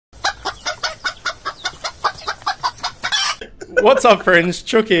What's up, friends?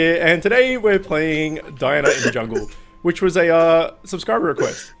 Chook here, and today we're playing Diana in the Jungle, which was a subscriber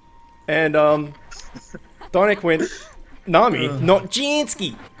request. And Donic went, Nami, not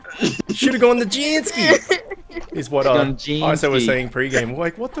Jansky. Should have gone to Jansky. Is what Isa was saying pre-game.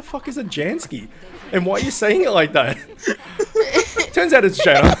 Like, what the fuck is a Jansky? And why are you saying it like that? Turns out it's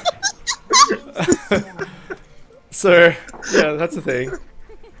Jana. So, yeah, that's the thing.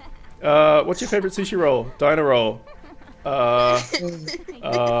 What's your favorite sushi roll? Dino roll. I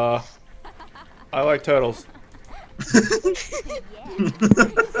like turtles.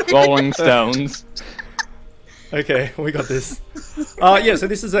 Rolling Stones. Okay, we got this. Yeah, so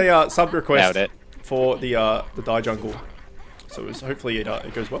this is a sub request Doubt it. for the Die Jungle. So hopefully it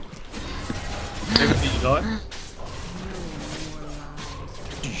goes well. Did you die?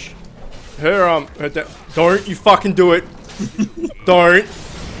 Don't you fucking do it. Don't.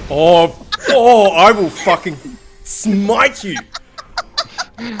 Oh, I will fucking smite you.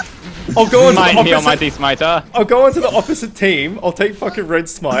 I'll go into the opposite. Mighty smiter. I'll go into the opposite team. I'll take fucking red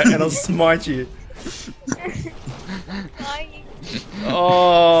smite and I'll smite you.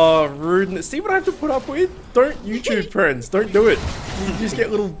 Oh, rudeness. See what I have to put up with? Don't YouTube friends. Don't do it. You just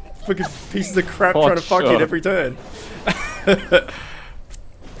get little fucking pieces of crap trying to fuck you at every turn.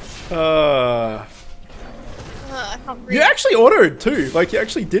 You actually autoed too. Like, you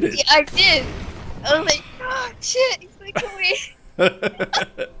actually did it. Yeah, I did. I was like, oh shit, he's like away.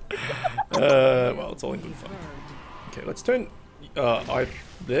 Well, it's all in good fun. Okay, let's turn Wi-Fi,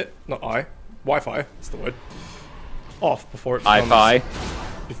 that's the word, off before it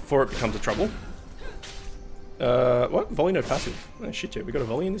becomes a trouble. What? Volley no passive. Oh shit, yeah, we got a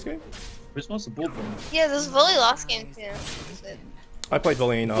volley in this game? Where's my support button? Yeah, there's volley last game too. I played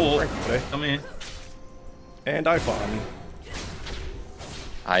volley in ranked today. Come here. And I won.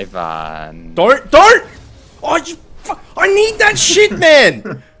 Ivan. Don't! Oh, I need that shit,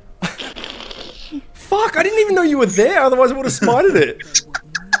 man! Fuck, I didn't even know you were there, otherwise I would have spited it.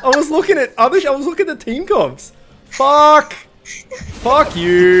 I was looking at the team comps. Fuck! Fuck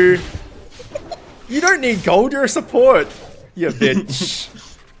you! You don't need gold, you're a support. You bitch.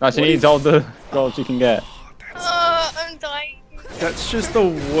 No, she needs all the gold she can get. I'm dying. That's just the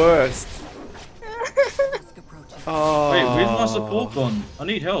worst. Oh. Wait, where's my support gone? I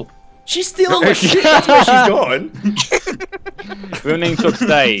need help. She's stealing my shit, that's where she's gone. Ruining Chook's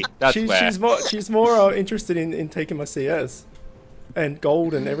day, that's where. She's more interested in taking my CS. And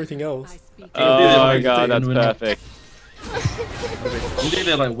gold and everything else. Oh my god, that's perfect. I'm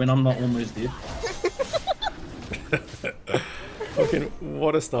there like when I'm not almost dead. Fucking,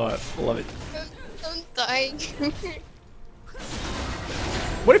 what a start. Love it. I'm dying.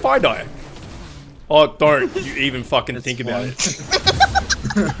 What if I die? Oh, don't you even fucking think about it.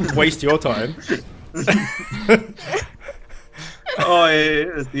 Waste your time. Oh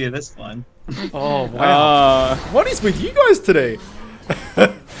yeah, that's fine. Oh wow. What is with you guys today?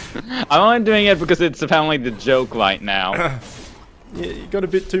 I'm only doing it because it's apparently the joke right now. Yeah, you got a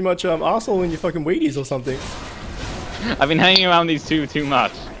bit too much arsehole in your fucking Wheaties or something. I've been hanging around these two too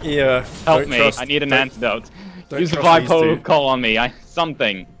much. Yeah. Help me, I need an antidote. Use the vibe protocol on me,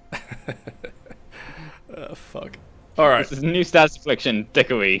 something. Fuck. Alright. This is new status affliction,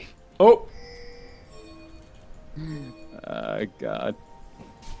 dickery. Oh! God.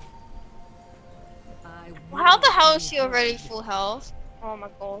 How the hell is she already full health? Oh my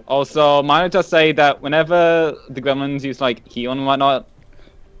god. Also, might I just say that whenever the gremlins use like heal and whatnot,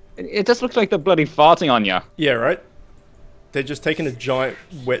 it just looks like they're bloody farting on you. Yeah, right? They're just taking a giant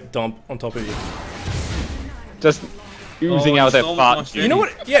wet dump on top of you. Just oozing out their fart juice. You know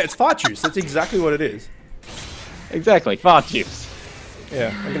what? Yeah, it's fart juice. That's exactly what it is. Exactly, fart juice.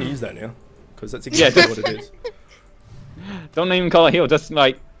 Yeah, I'm gonna use that now. Because that's exactly what it is. Don't even call it heal, just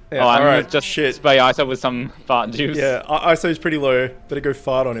like... Yeah, oh, I'm right, gonna just shit. spray ISO with some fart juice. Yeah, ISO's pretty low. Better go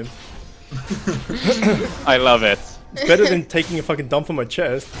fart on him. I love it. It's better than taking a fucking dump on my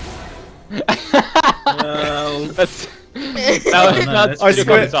chest. That's I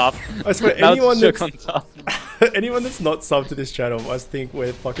swear, anyone that's, on top. anyone that's not subbed to this channel must think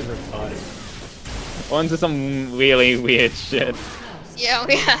we're fucking retarded. On to some really weird shit. Yeah,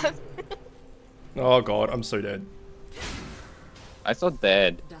 we have. Oh god, I'm so dead. I saw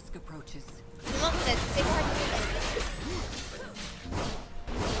dead. Dusk approaches. I'm not dead.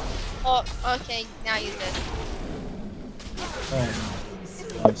 Oh, okay, now you're dead. Oh,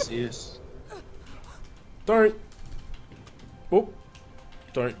 nice, yes. Don't. Oh,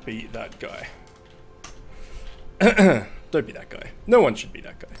 don't be that guy. Don't be that guy. No one should be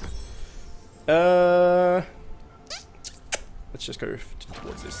that guy. Let's just go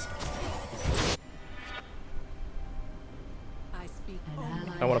towards this.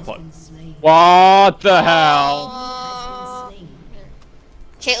 I want a pot. What the hell?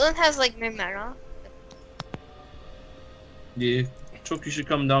 Caitlyn has like no mana. Yeah, Chook, you should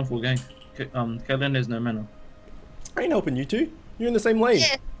come down for a game. Caitlyn has no mana. I ain't helping you two. You're in the same lane.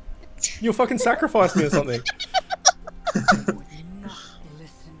 Yeah. You'll fucking sacrifice me or something.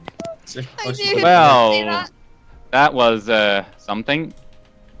 I knew Well, say that. that was something.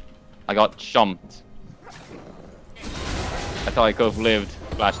 I got chomped. I thought I could have lived,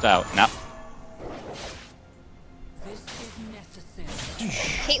 flashed out. Nah.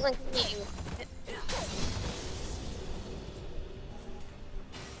 Caitlyn can hit you.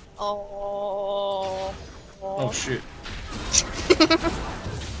 Oh. Oh shit.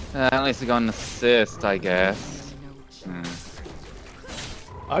 At least I got an assist, I guess.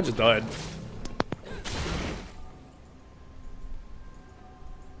 I just died.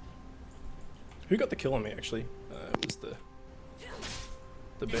 Who got the kill on me actually? It was the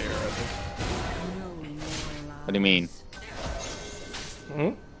bear, I think. What do you mean? Hmm?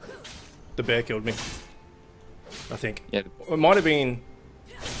 The bear killed me. I think. Yeah. It might have been.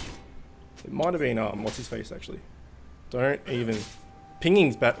 It might have been what's his face actually. Don't even.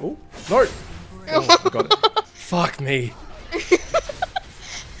 Pinging's bad. Oh no! Oh, I got it. Fuck me. To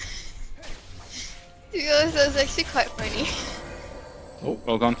be honest, that was actually quite funny. Oh.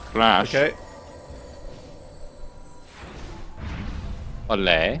 Well gone. Flash. Okay.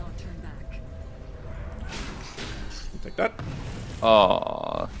 Ole. Take that.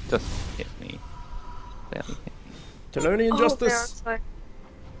 Oh, just hit me. Barely hit me. Telonian justice.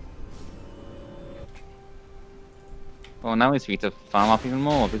 Oh, now it's free to farm up even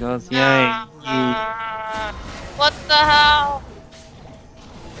more because yay! What the hell?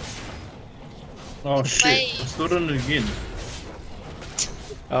 Oh shit. Wait. I stood on it again.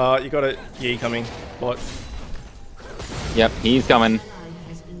 You got a Yi coming. Bot. Yep, he's coming.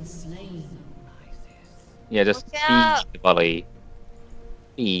 Yeah, just Look out. feed the bully.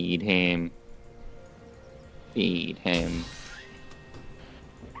 Feed him. Feed him.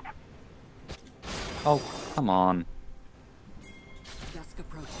 Oh, come on.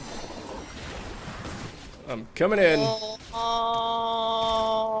 I'm coming in.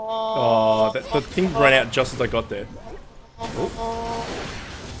 Oh, the thing ran out just as I got there.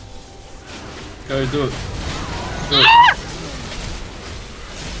 Go do it. Do it.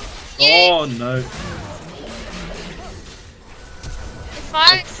 Oh no. If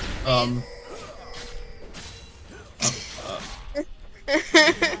I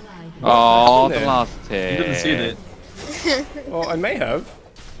Oh, the there. last You hit. didn't see that. Well, I may have.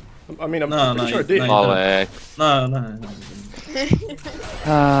 I mean, I'm No, pretty no, sure I did. no. Bollocks.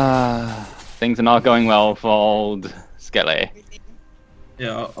 No. Things are not going well for old Skelly.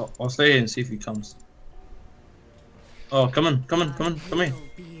 Yeah, I'll stay here and see if he comes. Oh, come in. But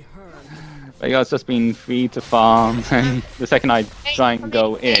you guys just been free to farm, and the second I try and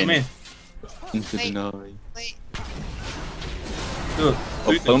go Come in here. into the Wait. night. wait. Do it.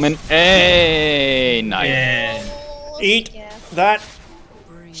 Oh, booming. Hey, nice. Yeah. Eat Yeah. that.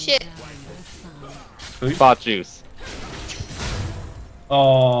 Shit. Fart juice.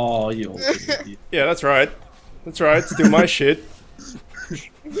 Oh, you old idiot. Yeah, that's right. That's right. Steal my shit.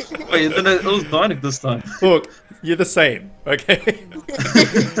 Wait, then it was Dynic this time. Look, you're the same, okay?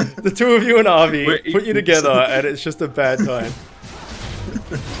 The two of you and Avi We're put you equals. together, and it's just a bad time.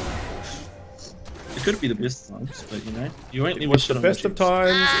 It could be the best times, but you know, you ain't It leaving was shit the on my best of chips.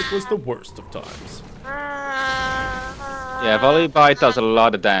 times. It was the worst of times. Yeah, volley bite does a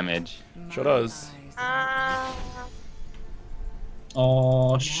lot of damage. Sure does.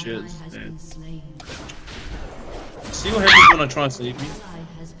 Oh shit. Man. See what happens when I try and save me?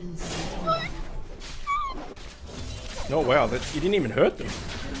 Oh wow, you didn't even hurt them.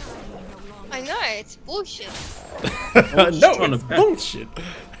 I know, it's bullshit. just No, trying to it's back. bullshit.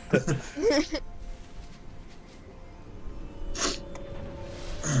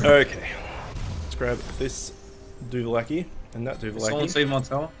 Okay, let's grab this Duvalaki and that Someone Duvalaki. save my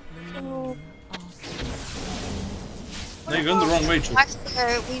tower? No, you're going the wrong way, Chook.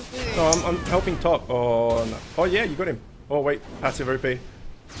 Actually, we do. No, I'm helping top. Oh no. Oh yeah, you got him. Oh wait, passive OP. Wait,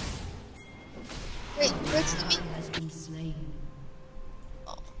 what's the mean?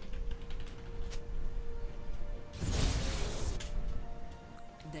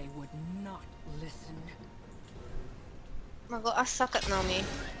 They would not listen. Oh my god, I suck at Nami.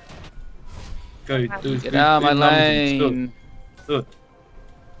 Go, do Get out of my lane. Do it.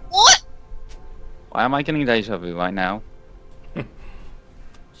 What? Why am I getting deja vu right now?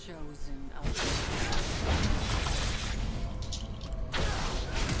 Chosen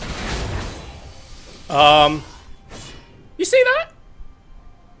of You see that?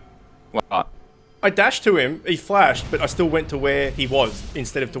 What? I dashed to him, he flashed, but I still went to where he was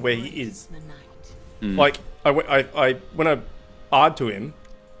instead of to where he is. The night. Like, when I R'd to him,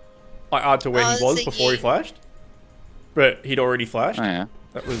 I R'd to where he was before he flashed. But he'd already flashed. Oh yeah.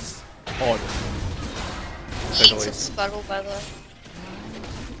 That was odd. He eats a scuttle, by the way.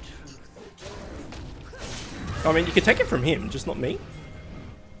 I mean, you can take it from him, just not me.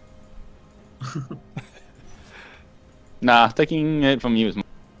 Nah, taking it from you is more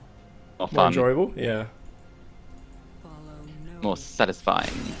More fun, enjoyable, yeah. Follow no more satisfying.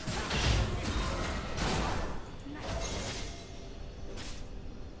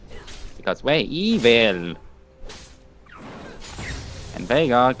 Because we're evil. And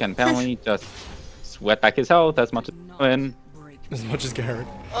Veigar can apparently just sweat back his health as much as when. break As much as Garrett.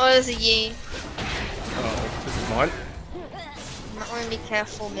 Oh, there's a Yi. Oh, this is mine. Might want to be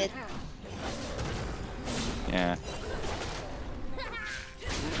careful mid. Yeah.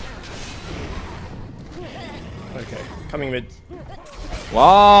 Okay, coming mid.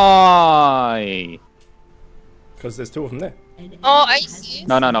 Why? Because there's two of them there. Oh, I see.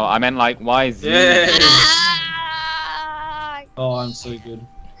 No, I meant like, why is Yeah. Ah! Oh, I'm so good.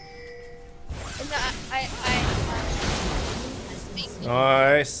 No,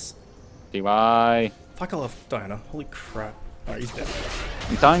 Nice. DY? Fuck, I love Diana. Holy crap. Alright, he's dead.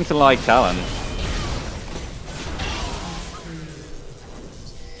 I'm starting to like Talon.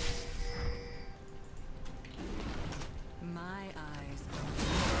 my eyes.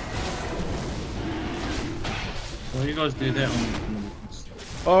 Why do you guys do that on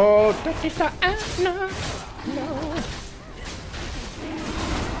Oh, no.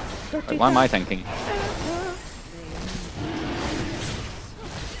 Wait, what am I thinking?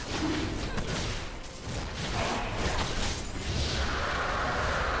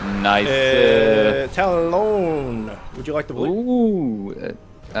 Nice. Talon. Would you like the blue? Ooh.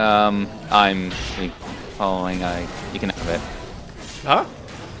 I'm following. You can have it. Huh?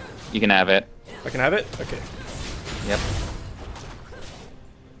 You can have it. I can have it? Okay. Yep.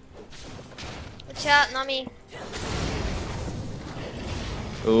 Watch out, Nami.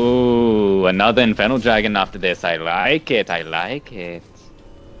 Ooh, another Infernal Dragon after this. I like it. I like it.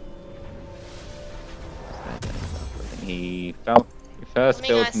 He first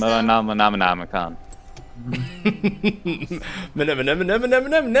built Namanakan.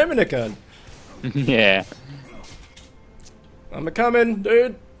 Nemanakan. Yeah. I'm a coming,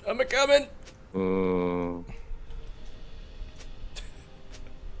 dude. I'm a coming. Ooh.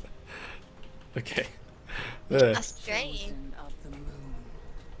 Okay. That's strange. Of the moon.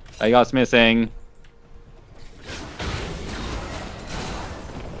 I got missing.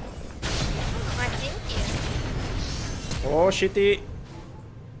 I think you. Oh, shitty.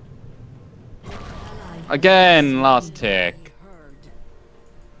 Again, last tick.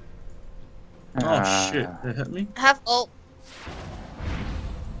 Heard. Oh shit, they hit me? I have ult.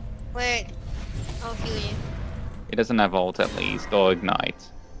 Wait. I'll heal you. He doesn't have ult at least, or ignite.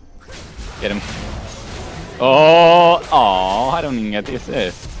 Get him. Oh, I don't even get the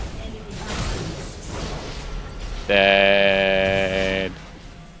assist. Dead.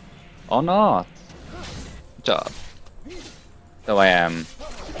 Or not. Good job. Though I am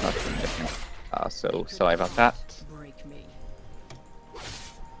not significant. So sorry about that. Break me.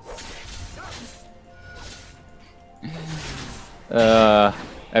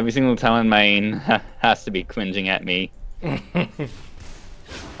 Every single Talon main has to be cringing at me.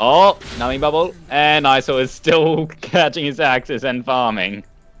 Oh, Nami bubble, and Iso is still catching his axes and farming.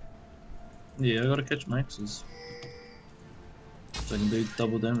 Yeah, I gotta catch maxes. So I can do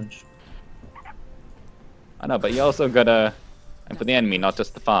double damage. I know, but you also gotta aim for the enemy, not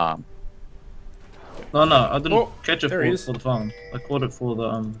just the farm. No, I didn't Oh, catch it there he is. for the farm. I caught it for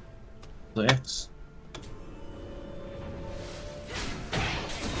the X.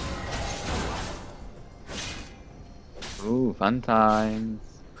 Ooh, fun times.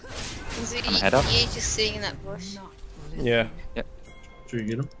 Is it I'm head up. you just sitting in that bush? Not listen. Yeah. Should we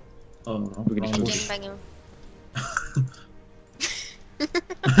get him? Oh, no. We're gonna Wrong shoot bush. Bang him.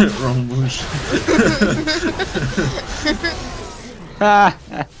 Wrong bush. Nice.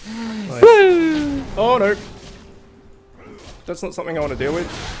 Oh, no. That's not something I want to deal with.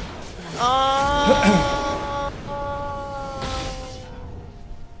 Oh.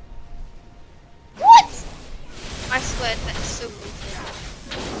 What? I swear that's so cool.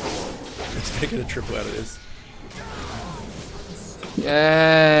 I'm just gonna get a triple out of this.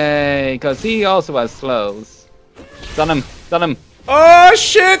 Yay, because he also has slows. Stun him. Oh,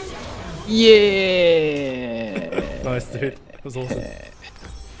 shit! Yeah. Nice, dude. That was awesome.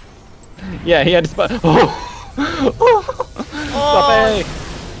 Yeah, he had to spot. Oh. Oh, Stop it.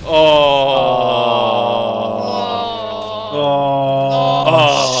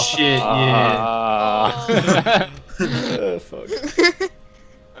 Oh, shit, yeah. Fuck.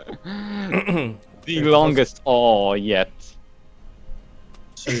 The longest "oh" yet.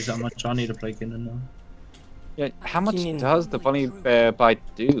 Shows how much I need to play Kinnan now. Yeah, how much does the bunny bear bite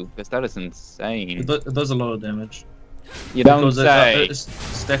do? Because that is insane. It does a lot of damage. You don't Because say. it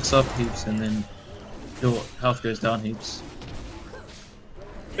stacks up heaps and then your health goes down heaps.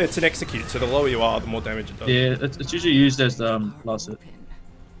 It's an execute, so the lower you are, the more damage it does. Yeah, it's usually used as the last hit.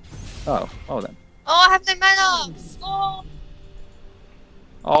 Oh, then. Oh, I have no mana. Oh.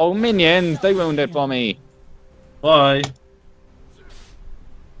 Oh, minions! They ruined it for me. Bye.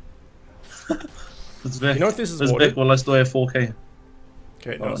 It's back. You know if this is It's water? back while I still have 4k.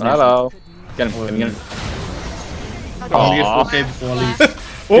 Okay, no, Oh, it's not. Hello. Get him, get him. I'm gonna get Aw. 4k before I leave.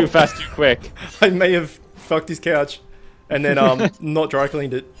 Too fast, too quick. I may have fucked his couch, and then not dry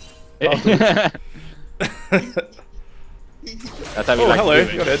cleaned it. That's how we Oh, like hello, to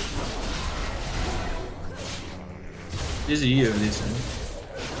do you're it. dead. There's a year of this. Man.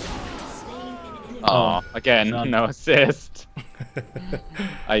 Oh, again, Done. no assist.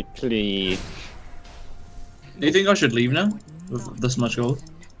 I plead. Do you think I should leave now? With this much gold?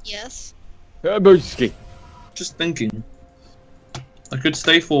 Yes. Booski. Just thinking. I could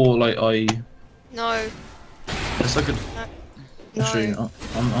stay for like No. Yes, I could. No. Actually,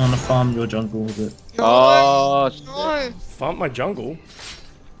 I'm gonna farm your jungle a bit. No. Oh, shit. No. Farm my jungle.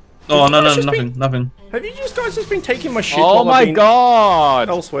 Oh no, guys no, just nothing, nothing. Have you just guys just been taking my shit Oh while my I've been god!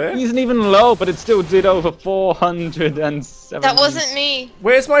 elsewhere? He isn't even low, but it still did over 470. That wasn't me.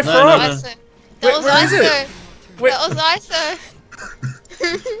 Where's my No, frog? no, no. ISO. That was where is it? ISO. Wait, That was ISO.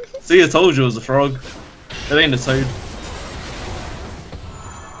 See, I told you it was a frog. It ain't a toad.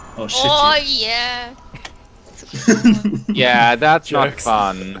 Oh shit. Oh yeah. Yeah, that's not Jokes.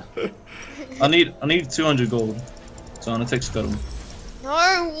 fun. I need 200 gold. So I'm gonna take Scuttle.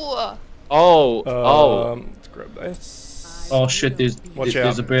 No. Oh, Let's grab this. Oh shit, there's Watch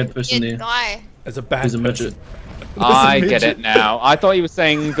there's out. a bad person You there. die. There's a bad There's a person. midget. I There's a get midget. it now. I thought you were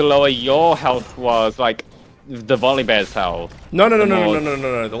saying the lower your health was, like, the volley bear's health. No. The more-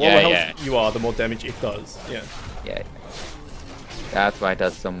 lower Yeah, health yeah. you are, the more damage it does. Yeah. Yeah. That's why it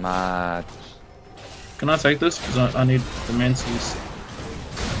does so much. Can I take this? Because I need the mancies.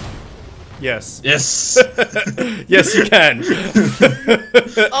 Yes. Yes! Yes, you can.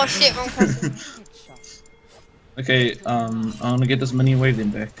 Oh shit, wrong person. Okay, I'm gonna get this mini wave then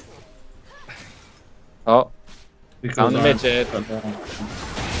back. Oh, Because found the I- midget.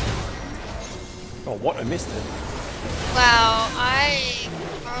 Oh, what? I missed it. Wow,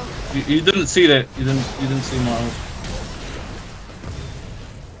 oh, You didn't see that. You didn't see my ult.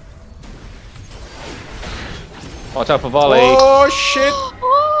 Watch out for volley. Oh shit!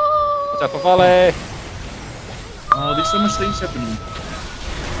 oh. Watch out for volley. Oh, there's so much things happening.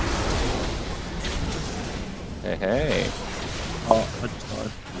 Hey, hey. Oh, I just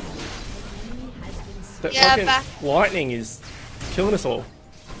died. That Yeah, fucking back. lightning is killing us all.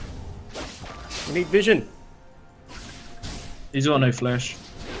 We need vision. He's got no flash.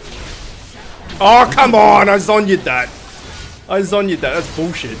 Oh, come on! I zonya'd that. That's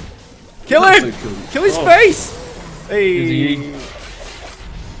bullshit. Kill That's him! so cool. Kill his Oh. face! Hey. Easy.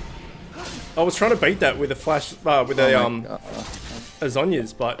 I was trying to bait that with a flash, with Oh a my God. a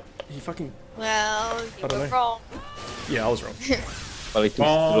Zonya's, but he fucking. Well, you I don't were know. wrong. Yeah, I was wrong. Volley too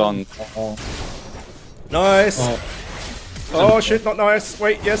Oh. long. Oh. Nice. Oh. Oh shit, not nice.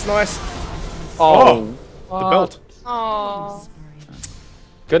 Wait, yes, nice. Oh, The belt. Oh.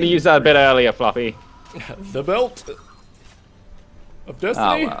 Could have used that a bit earlier, Fluffy. The belt of Oh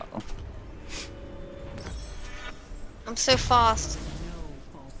destiny. well. I'm so fast.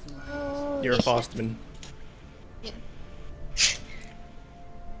 You're a fast man. Yeah.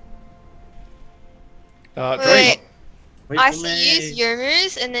 Drake. Wait, Wait I for say me. use your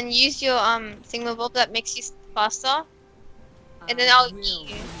moves and then use your thingamabob that makes you faster, and then I'll eat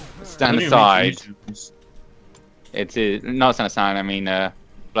you. Stand I don't even aside. need to use It is not stand aside. I mean,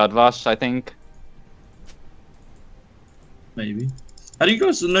 blood rush. I think. maybe. How do you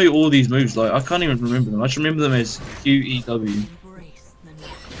guys know all these moves? Like, I can't even remember them. I just remember them as QEW. Embrace the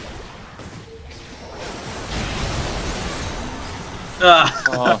night. Ah!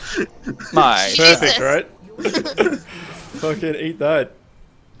 Oh, my. Perfect, Jesus. right? Fucking eat that.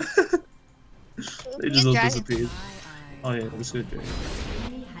 They just all Dragon. disappeared. Oh yeah, that's good.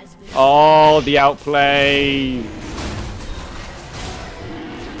 Oh, the outplay.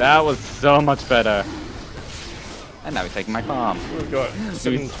 That was so much better. And now he's taking my farm. We've got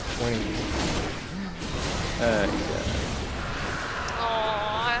 720. Yeah.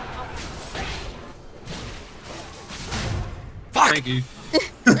 Aww. Thank you.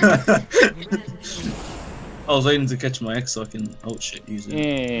 I was waiting to catch my X so I can ult shit using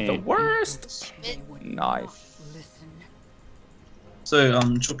it. The Yeah. worst. Nice. So,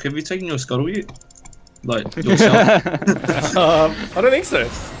 Chook, have you taken your scuttle yet? Like, yourself? I don't think so.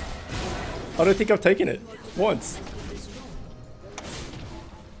 I don't think I've taken it once.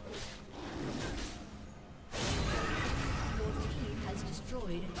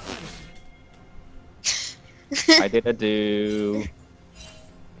 I did a do.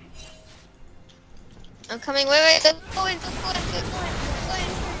 I'm coming. Wait. Don't go in.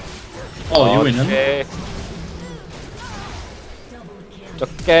 Oh, you win, huh? Okay. What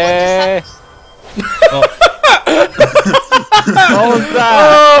Okay. just Oh, What was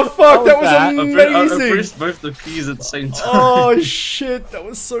that? Oh fuck, that was was that? I amazing! pressed both the keys at the same time. Oh shit, that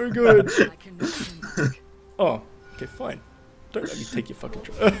was so good. I cannot turn back. Oh, okay, fine. Don't let me take your fucking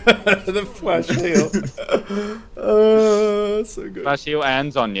the flash heal. So good. Flash heal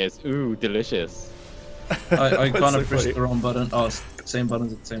and Zonya's. Ooh, delicious. I That's kind so of pressed funny. the wrong button. Oh, same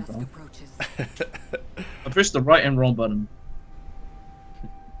buttons at the same time. Approaches. I pressed the right and wrong button.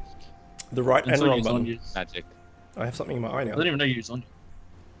 The right and Until wrong you was on button. you. Magic. I have something in my eye I now. didn't even know you was on you.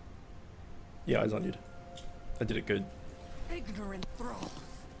 Yeah, I was on you. I did it good. Ignorant thralls.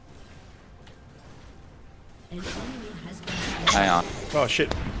 Hang on. Oh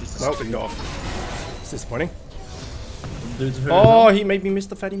shit. My ult didn't go off. It's disappointing. Dudes are Oh, he made me miss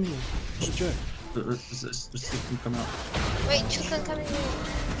the fatty meal. What a jerk. Let's come out. Wait, Chook, I'm coming.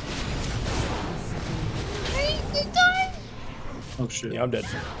 Hey, you died. Oh shit. Yeah, I'm dead.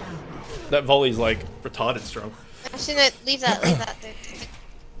 That volley's like retarded strong. Actually, no, leave that, dude.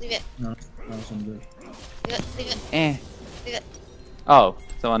 Leave it, No, I'm good. leave it. Eh. Leave it. Oh,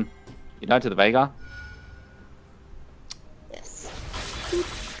 someone. You died to the Vega? Yes.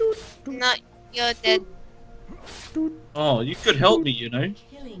 No, you're dead. Oh, you could help me, you know.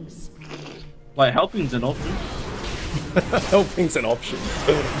 Like helping's an option. Helping's an option.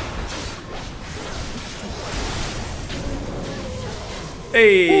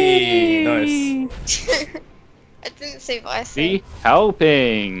 Hey, nice. I didn't say what I said. See?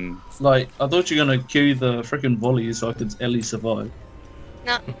 Helping! Like I thought you were gonna kill the freaking volley so I could at least survive,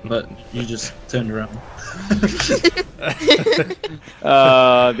 No. but you just turned around.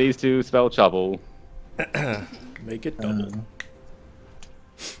 These two spell trouble. Make it double.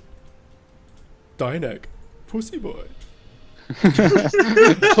 Dynac. Pussy boy.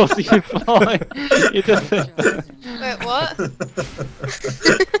 Pussy boy. You just Wait, what?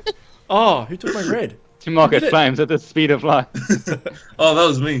 Oh, who took my red? to market Did it? flames at the speed of light. Oh, that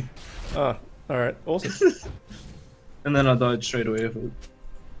was me. Ah, alright, awesome. And then I died straight away of it.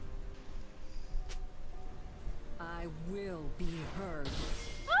 I will be heard.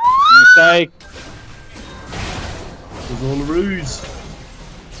 Mistake. It was all a ruse.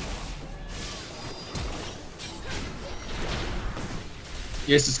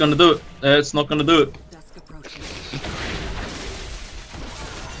 Yes, it's gonna do it. It's not gonna do it. Dusk approaches.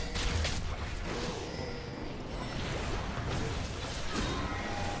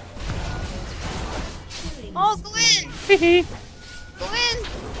 Oh, go in! Go in! Go in!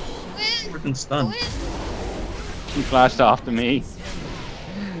 Freaking Go stunned. in! He flashed after me.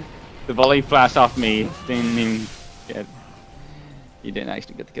 The volley flashed after me. Didn't even get. You didn't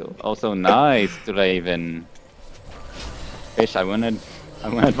actually get the kill. Also, nice, Draven. Fish, I wouldn't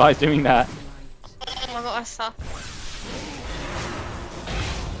advise doing that. Oh my god, I saw.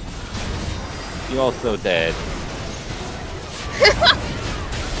 You're also dead.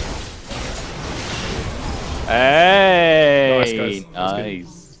 Hey, Nice, guys. That was good.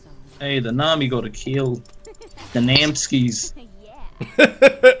 nice. Hey, the Nami got a kill. The Namskis.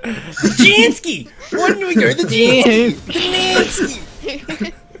 Jansky! Why didn't we go to the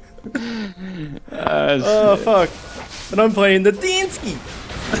Jansky? Oh, fuck. And I'm playing the Dansky.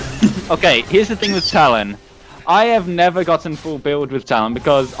 Okay, here's the thing with Talon. I have never gotten full build with Talon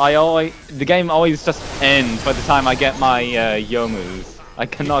because the game always just ends by the time I get my Yomus. I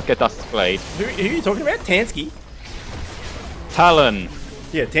cannot get Dust Blade. Who are you talking about? Tansky? Talon.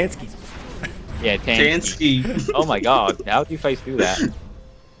 Yeah, Tansky. Yeah, Tansky. Tansky. Oh my god, how do you face do that?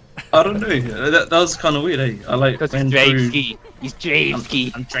 I don't know. That was kind of weird, eh? I like Because he's went through. Dravesky. He's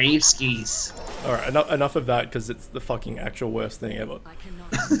Dravesky. I'm Draveskis. Alright, enough of that because it's the fucking actual worst thing ever. I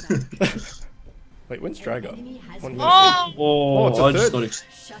cannot turn back. Wait, when's Drago? One minute. Oh! Oh, it's a I just third. got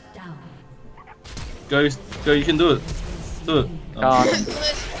Shut down. go. You can do it. Do it. Can't.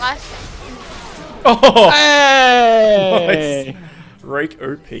 Flash. Oh! Hey! Rake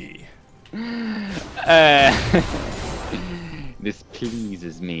OP. This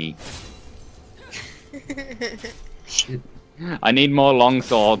pleases me. Shit. I need more long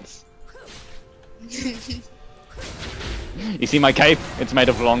swords. You see my cape? It's made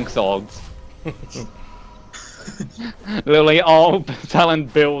of long swords. Literally all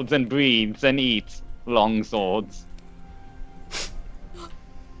talent builds and breeds and eats long swords.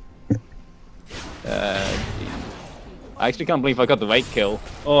 I actually can't believe I got the right kill.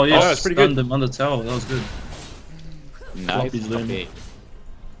 Oh yeah, that's pretty good. stunned him on the tower. That was good. Nice. Floppy's Floppy.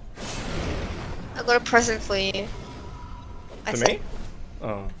 I got a present for you. I For said- me?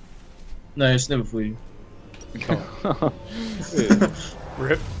 Oh. No, it's never for you.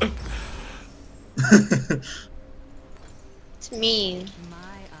 Rip. It's me. My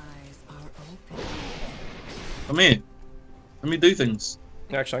eyes are open. Come here. Let me do things.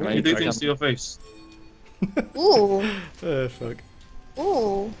 Actually, I'm Let me gonna do do things to your face. Ooh. fuck.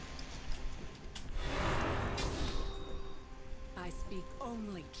 Ooh. I speak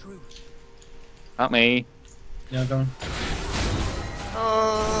only truth. Not me. Yeah, go on.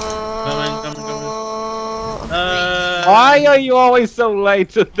 Oh. Come Why are you always so late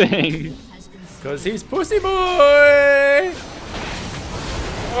to things? Because he's pussy boy!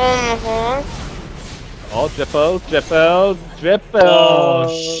 Oh, triple, triple, triple.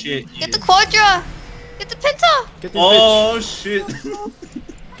 Oh shit. Get the quadra. Get the penta. Get this Oh shit. bitch!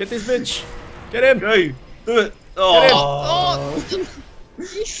 Get this bitch! Get him! Go. Do it. Oh. Oh.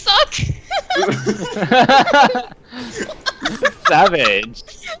 You suck. Savage.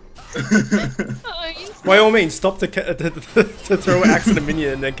 Oh, you suck. By all means, stop to throw an axe at a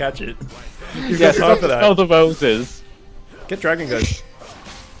minion and then catch it. You've got Yes, time for smell that. the roses. Get Dragon Ghost.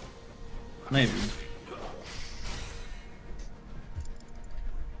 Maybe.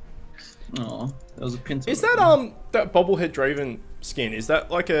 Oh, that was a pin. Is that that bobblehead Draven skin? Is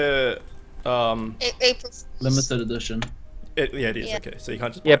that like a April. limited edition? yeah, it is. Yeah. Okay, so you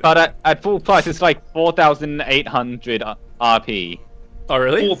can't just. Yeah, buy it. but at full price it's like 4,800 RP. Oh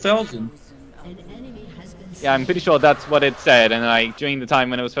really? 4,000. An enemy has been Yeah, I'm pretty sure that's what it said, and like during the time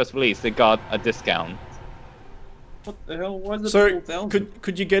when it was first released, it got a discount. What the hell? Why is it So 4,000?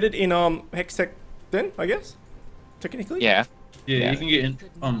 could you get it in Hex Tech then? I guess technically. Yeah. Yeah, yeah. you can get in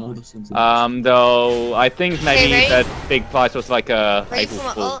all the sense. Though I think maybe Ray? that big price was like a Ray April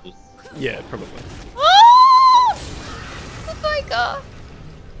from Fool's. Yeah, probably. Oh! Oh my god.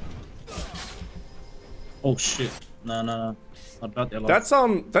 Oh shit. No. Not about that.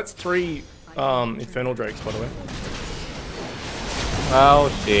 Like. That's 3 Infernal Drakes, by the way. Oh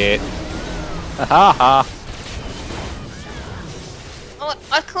shit. Haha. Oh,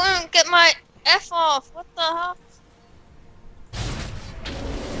 I couldn't get my F off. What the hell?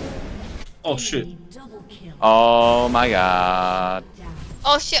 Oh shit. double kill. Oh my god. Down.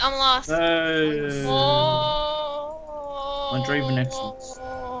 Oh shit, I'm lost. Hey. Oh. My Draven excellence.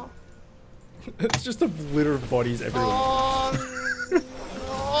 It's just a litter of bodies everywhere.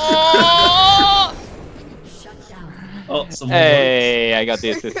 Oh. Shut down. Oh, some more Hey, I got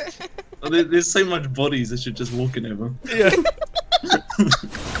the assist. bodies. Oh, there's so much bodies that should just walk in over. Yeah.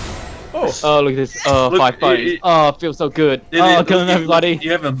 Oh, Oh, look at this. Oh, Look, 5 bodies. Oh, it feels so good. Yeah, Oh, killing everybody.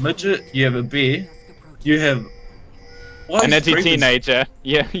 You have a midget, you have a bear, you have. Why An is edgy Draven's- teenager.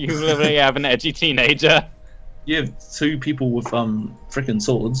 Yeah, you literally have an edgy teenager. You have 2 people with freaking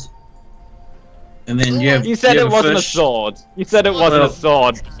swords. And then you have. You said you it have wasn't a fish. sword. You said it wasn't a Well-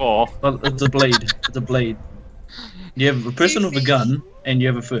 sword before. Well, it's a blade. It's a blade. You have a person with a gun, and you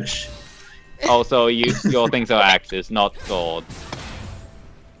have a fish. Also, your things are axes, not swords.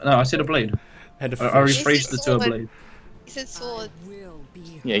 No, I said a blade. and a I fish. rephrased it to a Sword. blade. He said sword. Will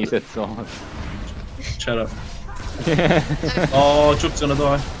be Yeah, you said sword. Shut up. Oh, Chook's gonna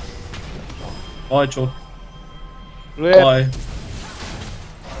die. Bye, Chook. Rip. Bye.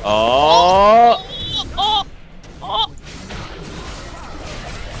 Oh, Oh. Oh.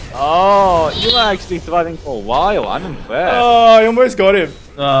 oh, you were actually surviving for a while. I'm impressed. Oh, I almost got him.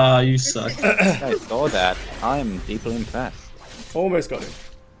 Ah, you suck. I saw that. I'm deeply impressed. Almost got him.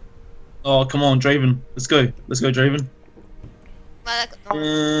 Oh, come on, Draven. Let's go. Let's go, Draven.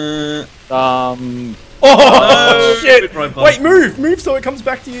 Oh. Oh No, shit! right past Wait, me. move so it comes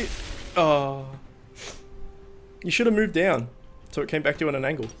back to you. Oh, you should have moved down so it came back to you on an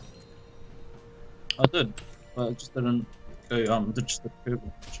angle. I did, but I just didn't go. Just the curve.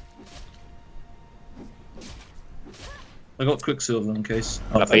 I got Quicksilver in case.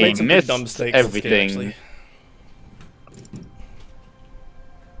 I I made made some pretty missed dumb mistakes on this game, everything. actually.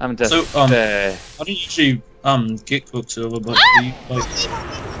 I'm just. So, I don't usually get Quicksilver, but you, like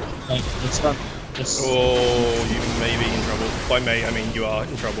it's not. Just, Oh, you may be in trouble. By may, I mean you are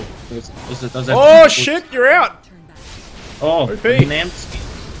in trouble. does it Oh shit, you're out! turn back. Oh, OP.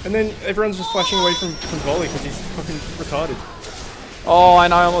 Namsky. And then everyone's just flashing away from volley because he's fucking retarded. Oh,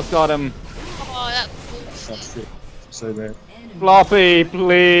 and I almost got him. Oh, that Oh bullshit. shit. So bad. Floppy,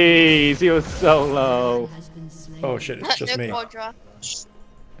 please. He was so low. Has been slain. Oh shit, it's just No me. quadra.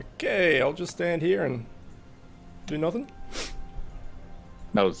 Okay, I'll just stand here and do nothing.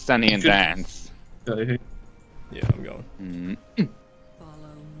 No, Sunny and Good. Dance. Go ahead. Yeah, I'm going. Mm.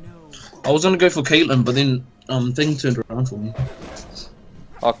 I was gonna go for Caitlyn, but then thing turned around for me.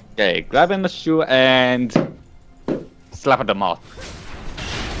 Okay, grab in the shoe and slap at the moth.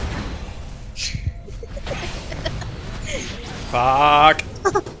 Fuck!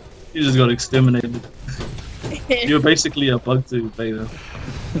 You just got exterminated. You're basically a bug to Vader.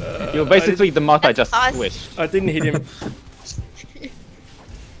 You're basically the moth I just Us. squished. I didn't hit him.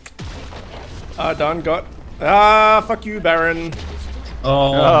 Done got. Ah, fuck you, Baron.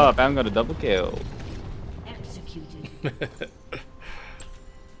 Oh, Oh, Bam got a double kill. Executed.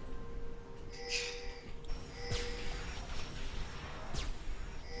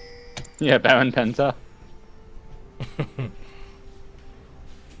 Yeah, Baron Penta.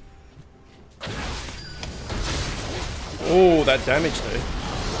 Oh, that damage though.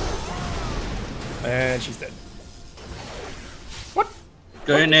 And she's dead. What?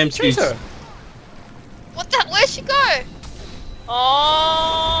 go Namskis. Chase her. What the? Where'd she go?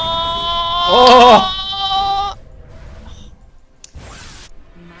 Oh. Oh.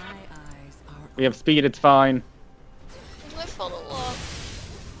 My eyes are We have speed, it's fine. My follow-up.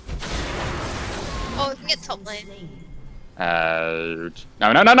 Oh, we can get top lane. slain.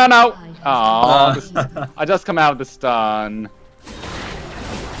 No, no, no, no, no! Oh, I just come out of the stun.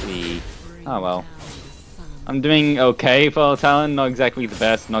 Let's see. Oh well. I'm doing okay for talent, not exactly the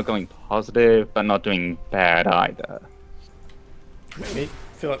best, not going positive, but not doing bad either. Make me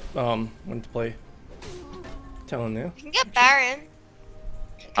feel like wanting to play Talon now. You can get Baron.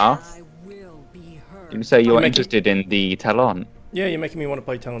 Huh? I will be heard. You say you're making- interested in the Talon? Yeah, you're making me want to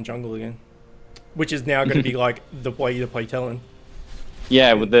play Talon jungle again. Which is now going to be like the way to play Talon.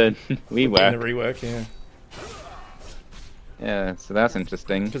 Yeah, with the In the rework. rework, yeah. Yeah, so that's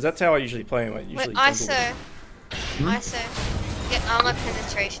interesting. Because that's how I usually play him. I Wait, usually ISO. ISO. Get armor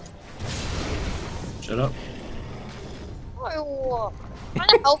penetration. Shut up. Oh, I'm trying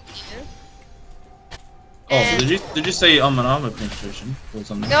to help you. Oh, And- did you say I'm an armor penetration or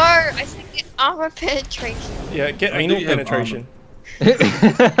something? No, I said get armor penetration. Yeah, get I do anal have penetration.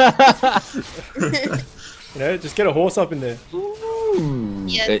 You know, just get a horse up in there.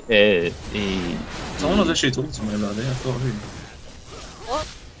 Yes. Someone was actually talking to me about that. I thought who? What?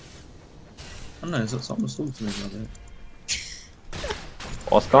 I don't know. Someone was talking to me about that.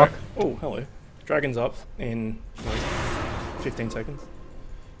 Oscar? Oh, hello. Dragon's up in like 15 seconds.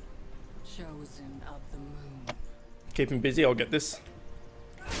 Chosen of the moon. Keep him busy, I'll get this.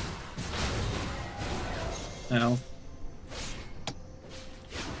 Now,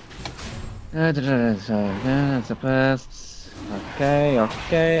 That's the best. Okay,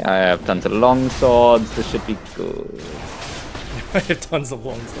 okay. I have tons of long swords. This should be good. I have tons of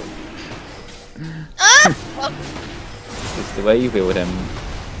long swords. This is the way you build him.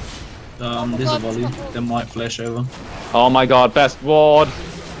 there's a volley that might flash over. Oh my god, best ward.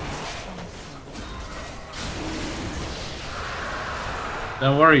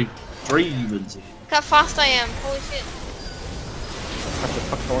 Don't worry, Draven's here. Look how fast I am. Holy shit.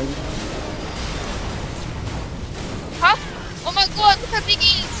 Huh? Oh my god, look how big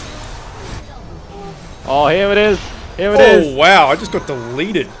he is. Oh, here it is. Here it Oh is. wow, I just got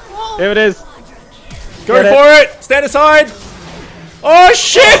deleted. Whoa. Here it is. Go Get it. for it! Stand aside! Oh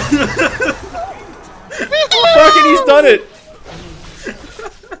shit! Fucking he's done it!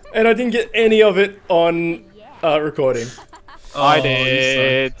 And I didn't get any of it on recording. I Oh,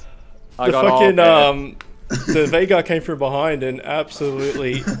 did. I The got all fucking of it. the Veigar came from behind and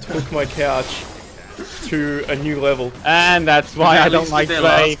absolutely took my couch to a new level. And that's why Did you I at don't least like get their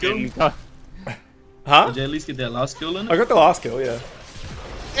last Draven. Huh? Did you at least get that last kill in I it? got the last kill, yeah. No,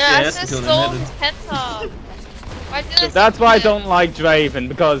 Yeah, I that's just the kill stole they his penta. Why did I That's steal why I it? don't like Draven,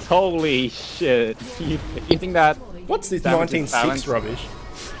 because holy shit. You think that... What's this Damage is 19.6 balanced. rubbish?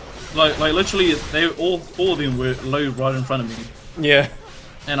 Like literally, they all four of them were low right in front of me, Yeah.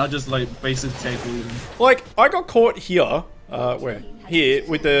 and I just like basic tackled them. Like, I got caught here, where? Here,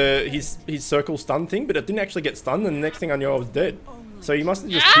 with his circle stun thing, but it didn't actually get stunned, and the next thing I knew I was dead. So he must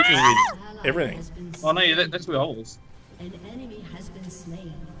have just hit me with everything. Has been Oh no, that's where I was. An enemy has been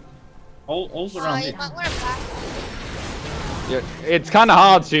slain. All's Oh, around you there. might want to back. Yeah, it's kind of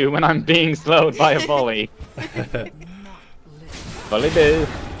hard to when I'm being slowed by a volley. Volley do.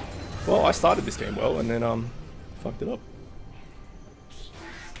 Well, I started this game well, and then, fucked it up.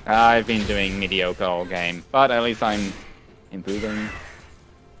 I've been doing mediocre all game, but at least I'm improving.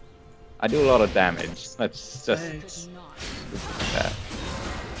 I do a lot of damage. Let's just Thanks. that.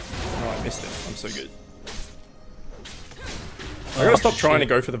 Oh, I missed it. I'm so good. I gotta stop trying to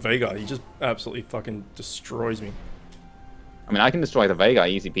go for the Vega. He just absolutely fucking destroys me. I mean, I can destroy the Vega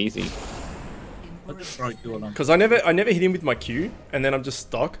easy peasy. I'll just try killing him. Cause I never hit him with my Q, and then I'm just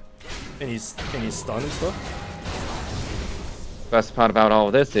stuck, and he's stunned and stuff. Best part about all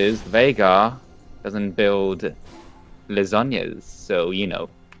of this is Vega doesn't build lasagnas, so you know.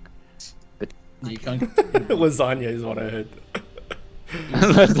 You can't. Lasagna is what I heard.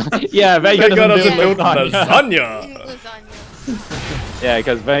 Yeah, Vega Vega doesn't doesn't build build lasagna. lasagna. Lasagna. Yeah,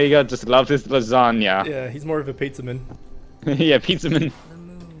 because Vega just loves his lasagna. Yeah, he's more of a pizza man. Yeah, pizza man. The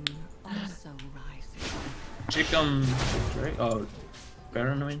moon also rises. Chick Drake. Oh,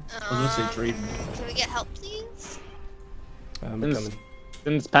 Baron. I mean, I was gonna say Drake. Can we get help, please? I'm Since, coming.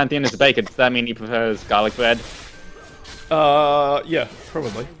 since Pantheon is bacon, does that mean he prefers garlic bread? Yeah,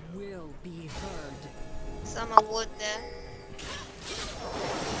 probably. I will be heard. Some wood there.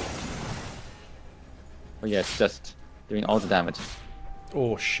 Oh yes, just doing all the damage.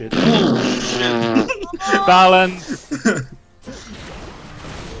 Oh shit. Balance!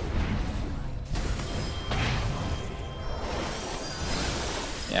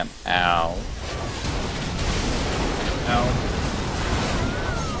 Yeah, ow. Ow.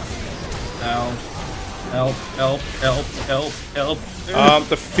 Ow. Help, help, help, help, help.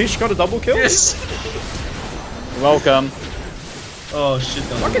 The fish got a double kill? Yes! Welcome. Oh shit,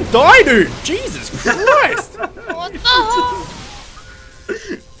 that was... Fucking die, dude! Jesus Christ! What the hell?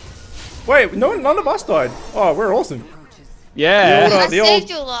 Wait, none of us died. Oh, we're awesome. Yeah. The I old- saved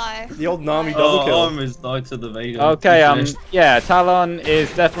your life. The old Nami double Oh, kill. almost died to the Vega. Okay, Finished. yeah, Talon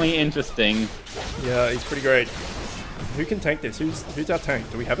is definitely interesting. Yeah, he's pretty great. Who can tank this? Who's our tank?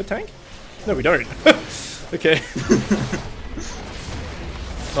 Do we have a tank? No, we don't. Okay.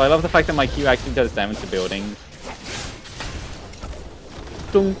 So I love the fact that my Q actually does damage to buildings.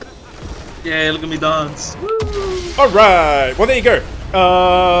 Dunk. Yeah, look at me dance. Alright, well there you go.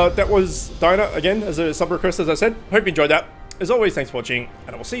 That was Dinah, again, as a sub request as I said. Hope you enjoyed that. As always, thanks for watching,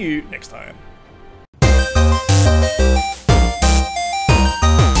 and I will see you next time.